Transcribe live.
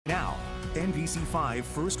Now, NBC5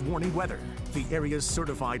 First Warning Weather, the area's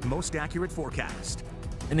certified most accurate forecast.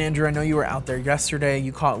 And Andrew, I know you were out there yesterday.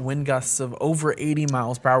 You caught wind gusts of over 80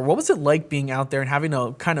 miles per hour. What was it like being out there and having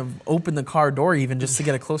to kind of open the car door even just to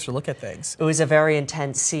get a closer look at things? It was a very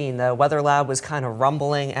intense scene. The weather lab was kind of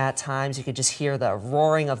rumbling at times. You could just hear the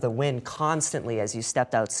roaring of the wind constantly as you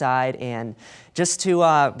stepped outside. And just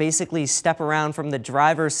to basically step around from the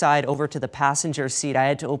driver's side over to the passenger seat, I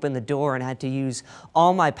had to open the door and had to use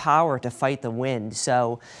all my power to fight the wind.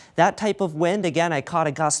 So that type of wind, again, I caught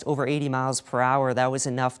a gust over 80 miles per hour. That was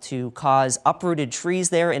enough to cause uprooted trees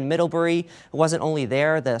there in Middlebury. It wasn't only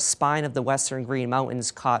there, the spine of the Western Green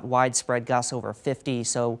Mountains caught widespread gusts over 50.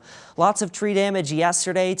 So lots of tree damage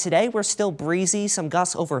yesterday. Today we're still breezy, some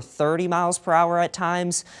gusts over 30 miles per hour at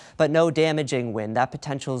times, but no damaging wind. That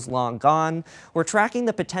potential is long gone. We're tracking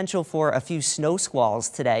the potential for a few snow squalls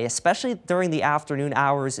today, especially during the afternoon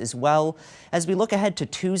hours as well. As we look ahead to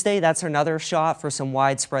Tuesday, that's another shot for some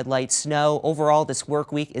widespread light snow. Overall, this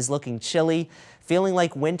work week is looking chilly. Feeling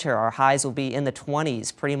like winter, our highs will be in the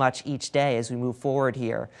 20s pretty much each day as we move forward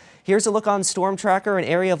here. Here's a look on Storm Tracker, an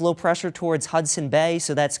area of low pressure towards Hudson Bay.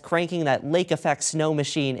 So that's cranking that lake effect snow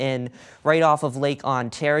machine in right off of Lake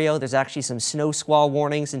Ontario. There's actually some snow squall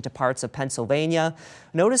warnings into parts of Pennsylvania.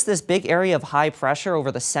 Notice this big area of high pressure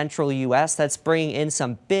over the central U.S. That's bringing in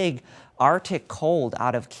some big Arctic cold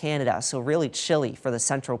out of Canada, so really chilly for the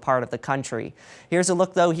central part of the country. Here's a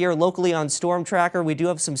look, though, here locally on Storm Tracker. We do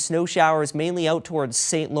have some snow showers mainly out towards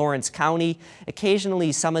St. Lawrence County.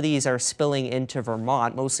 Occasionally, some of these are spilling into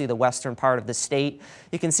Vermont, mostly the western part of the state.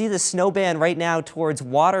 You can see the snow band right now towards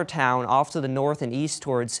Watertown, off to the north and east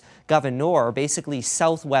towards Gouverneur, basically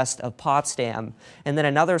southwest of Potsdam. And then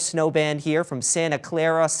another snow band here from Santa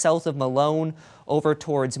Clara, south of Malone, over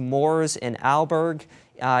towards Moores and Alberg.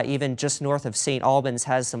 Even just north of St. Albans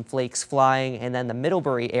has some flakes flying, and then the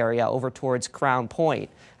Middlebury area over towards Crown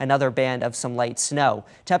Point, another band of some light snow.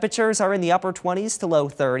 Temperatures are in the upper 20s to low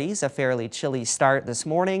 30s, a fairly chilly start this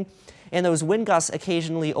morning. And those wind gusts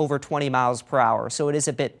occasionally over 20 miles per hour, so it is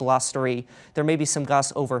a bit blustery. There may be some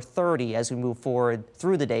gusts over 30 as we move forward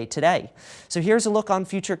through the day today. So here's a look on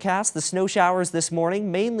Futurecast. The snow showers this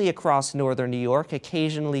morning, mainly across northern New York,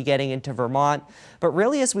 occasionally getting into Vermont. But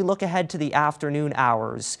really, as we look ahead to the afternoon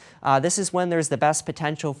hours, this is when there's the best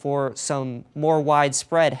potential for some more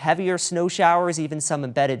widespread, heavier snow showers, even some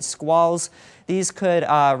embedded squalls. These could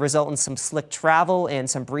result in some slick travel and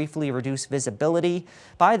some briefly reduced visibility.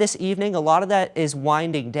 By this evening, a lot of that is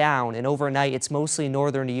winding down, and overnight it's mostly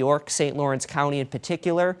northern New York, St. Lawrence County in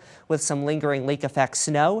particular, with some lingering lake effect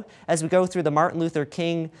snow. As we go through the Martin Luther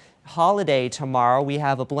King holiday tomorrow, we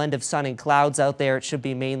have a blend of sun and clouds out there. It should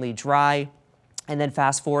be mainly dry. And then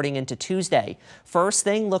fast forwarding into Tuesday. First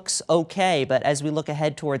thing looks okay, but as we look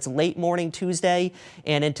ahead towards late morning Tuesday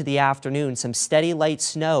and into the afternoon, some steady light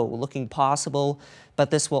snow looking possible, but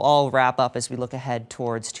this will all wrap up as we look ahead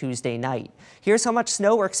towards Tuesday night. Here's how much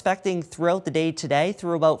snow we're expecting throughout the day today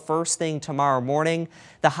through about first thing tomorrow morning.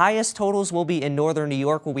 The highest totals will be in northern New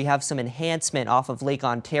York, where we have some enhancement off of Lake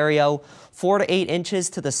Ontario. 4 to 8 inches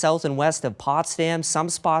to the south and west of Potsdam. Some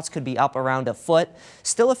spots could be up around a foot.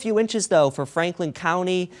 Still a few inches, though, for Franklin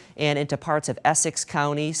County and into parts of Essex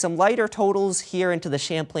County. Some lighter totals here into the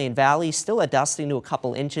Champlain Valley. Still a dusting to a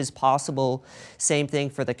couple inches possible. Same thing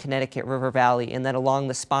for the Connecticut River Valley. And then along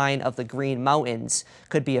the spine of the Green Mountains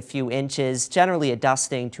could be a few inches. Generally a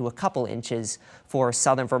dusting to a couple inches for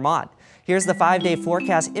southern Vermont. Here's the 5-day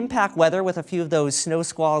forecast. Impact weather with a few of those snow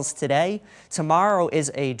squalls today. Tomorrow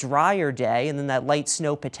is a drier day, and then that light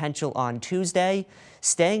snow potential on Tuesday.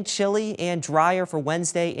 Staying chilly and drier for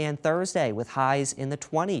Wednesday and Thursday with highs in the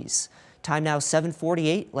 20s. Time now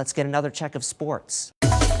 7:48. Let's get another check of sports.